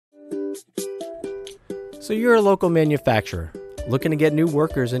So you're a local manufacturer looking to get new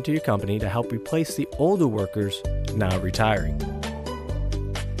workers into your company to help replace the older workers now retiring.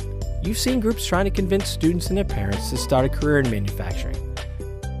 You've seen groups trying to convince students and their parents to start a career in manufacturing.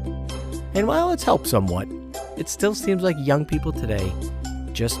 And while it's helped somewhat, it still seems like young people today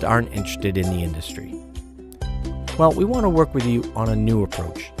just aren't interested in the industry. Well, we want to work with you on a new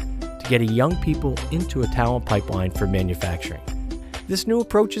approach to getting young people into a talent pipeline for manufacturing. This new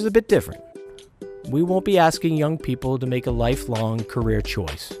approach is a bit different. We won't be asking young people to make a lifelong career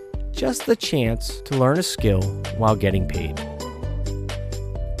choice, just the chance to learn a skill while getting paid.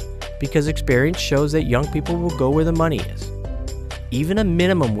 Because experience shows that young people will go where the money is. Even a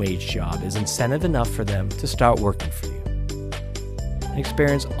minimum wage job is incentive enough for them to start working for you. And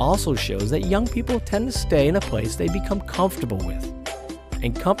experience also shows that young people tend to stay in a place they become comfortable with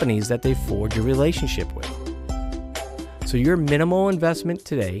and companies that they forge a relationship with. So your minimal investment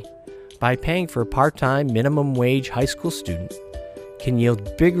today by paying for a part-time minimum wage high school student can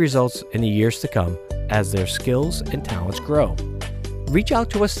yield big results in the years to come as their skills and talents grow. Reach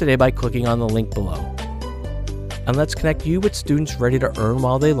out to us today by clicking on the link below. And let's connect you with students ready to earn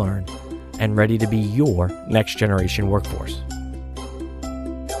while they learn and ready to be your next generation workforce.